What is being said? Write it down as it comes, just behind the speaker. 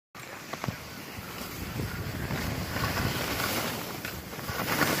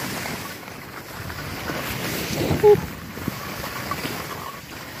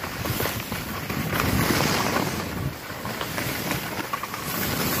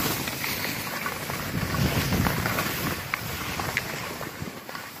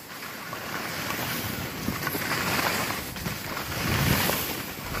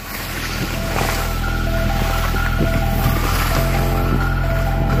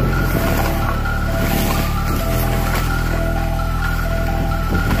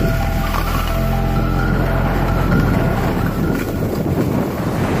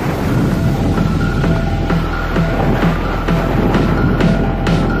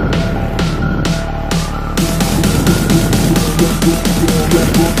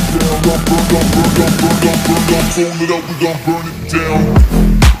Fold it up, we gon' burn it down.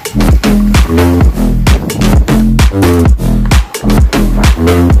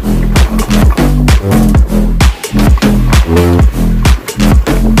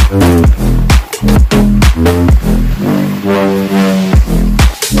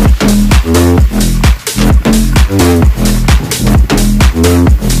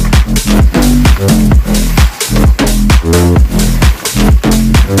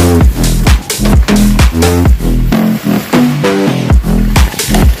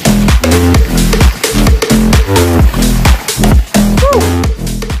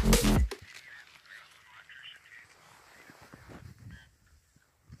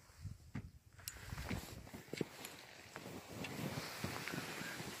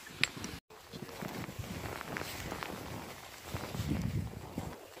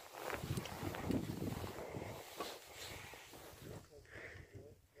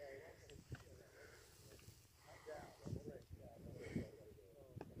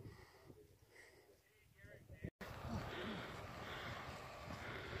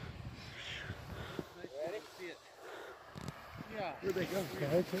 Where'd they go?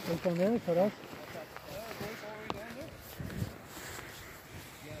 Okay, right down there for us.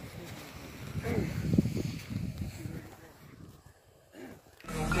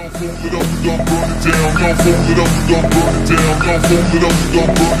 Fold it up, we gon' burn it down. Don't fold it up, we gon' burn it down. Don't fold it up, we gon'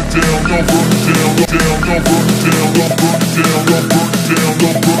 burn it down. Don't burn it down, don't burn it down, don't burn it down, don't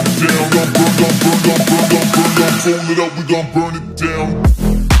burn it down, don't burn it down, don't burn, fold it up, we gon' burn it down.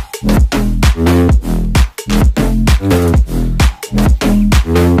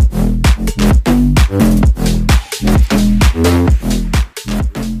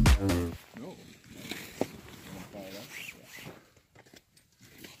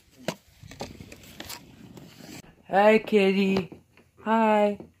 Hi, kitty.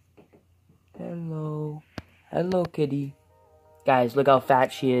 Hi. Hello. Hello, kitty. Guys, look how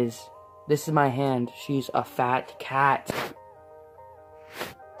fat she is. This is my hand. She's a fat cat. I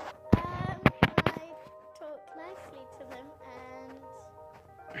talk nicely to them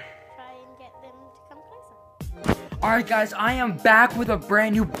and try and get them to come closer. Alright guys, I am back with a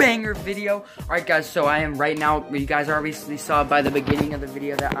brand new banger video. Alright guys, so I am right now, you guys obviously saw by the beginning of the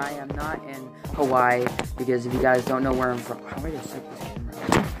video that I am not in Hawaii, because if you guys don't know where I'm from, how am I gonna set this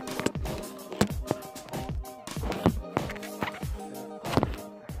camera?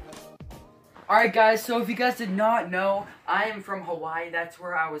 Alright guys, so if you guys did not know, I am from Hawaii. That's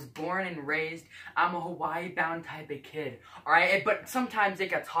where I was born and raised. I'm a Hawaii-bound type of kid. Alright, but sometimes it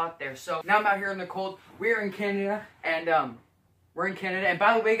gets hot there. So now I'm out here in the cold. We're in Canada, and we're in Canada. And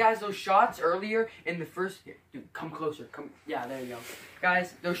by the way, guys, those shots earlier in the first... Here, dude, come closer. Come. Yeah, there you go.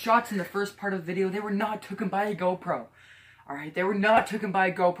 Guys, those shots in the first part of the video, they were not taken by a GoPro. Alright, they were not taken by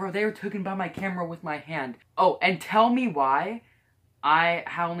a GoPro. They were taken by my camera with my hand. Oh, and tell me why I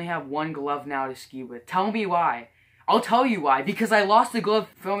only have one glove now to ski with. Tell me why. I'll tell you why. Because I lost the glove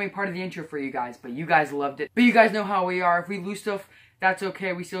filming part of the intro for you guys, but you guys loved it. But you guys know how we are. If we lose stuff, that's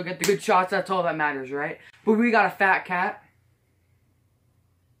okay. We still get the good shots. That's all that matters, right? But we got a fat cat.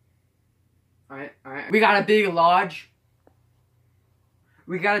 Alright, alright. We got a big lodge.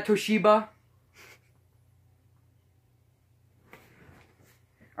 We got a Toshiba.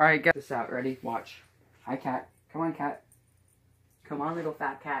 Alright, get this out. Ready? Watch. Hi, cat. Come on, cat. Come on, little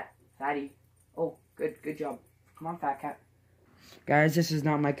fat cat. Fatty. Oh, good job. Come on, fat cat. Guys, this is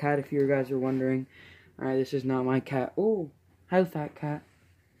not my cat, if you guys are wondering. Alright, this is not my cat. Oh, hi, fat cat.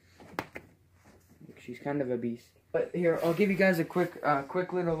 She's kind of a beast. But here, I'll give you guys a quick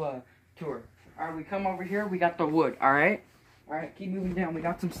little tour. Alright, we come over here. We got the wood, alright? Alright, keep moving down. We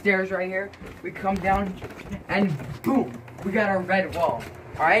got some stairs right here. We come down, and boom, we got our red wall.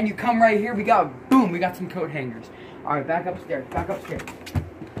 Alright, and you come right here, we got, boom, we got some coat hangers. Alright, back upstairs, back upstairs.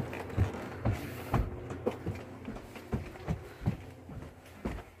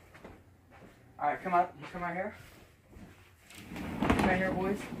 Alright, come out here. Come out here,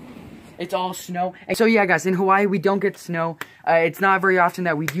 boys. It's all snow. And so yeah, guys, in Hawaii, we don't get snow. It's not very often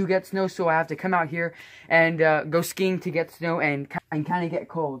that we do get snow, so I have to come out here and go skiing to get snow and kind of get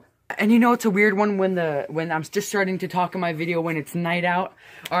cold. And you know, it's a weird one when I'm just starting to talk in my video when it's night out.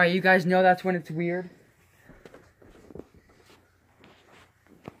 Alright, you guys know that's when it's weird.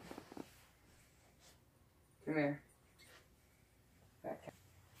 Come here.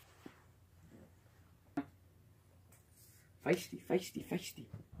 Feisty.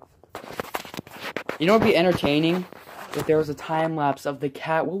 You know what would be entertaining? If there was a time lapse of the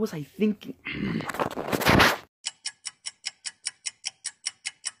cat. What was I thinking?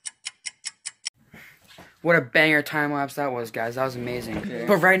 What a banger time lapse that was, guys. That was amazing. Okay.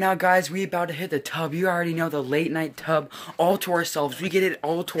 But right now, guys, we about to hit the tub. You already know, the late night tub, all to ourselves. We get it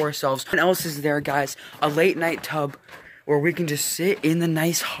all to ourselves. What else is there, guys? A late night tub where we can just sit in the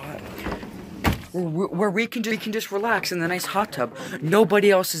nice hot, where we can just relax in the nice hot tub. Nobody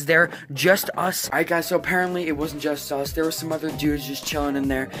else is there, just us. Alright, guys, so apparently it wasn't just us. There were some other dudes just chilling in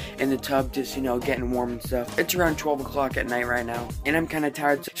there in the tub, just, you know, getting warm and stuff. It's around 12 o'clock at night right now, and I'm kind of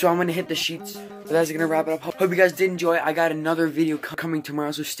tired, so I'm gonna hit the sheets. But that's gonna wrap it up. Hope you guys did enjoy. I got another video coming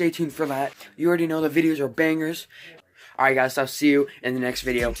tomorrow, so stay tuned for that. You already know the videos are bangers. Alright, guys, I'll see you in the next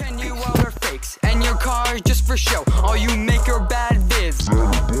video. Pretend you all are fakes, and your car is just for show. All you make are bad vids.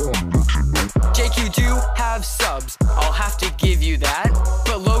 Jake, you do have subs, I'll have to give you that.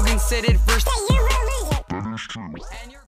 But Logan said it first. That is true. And you're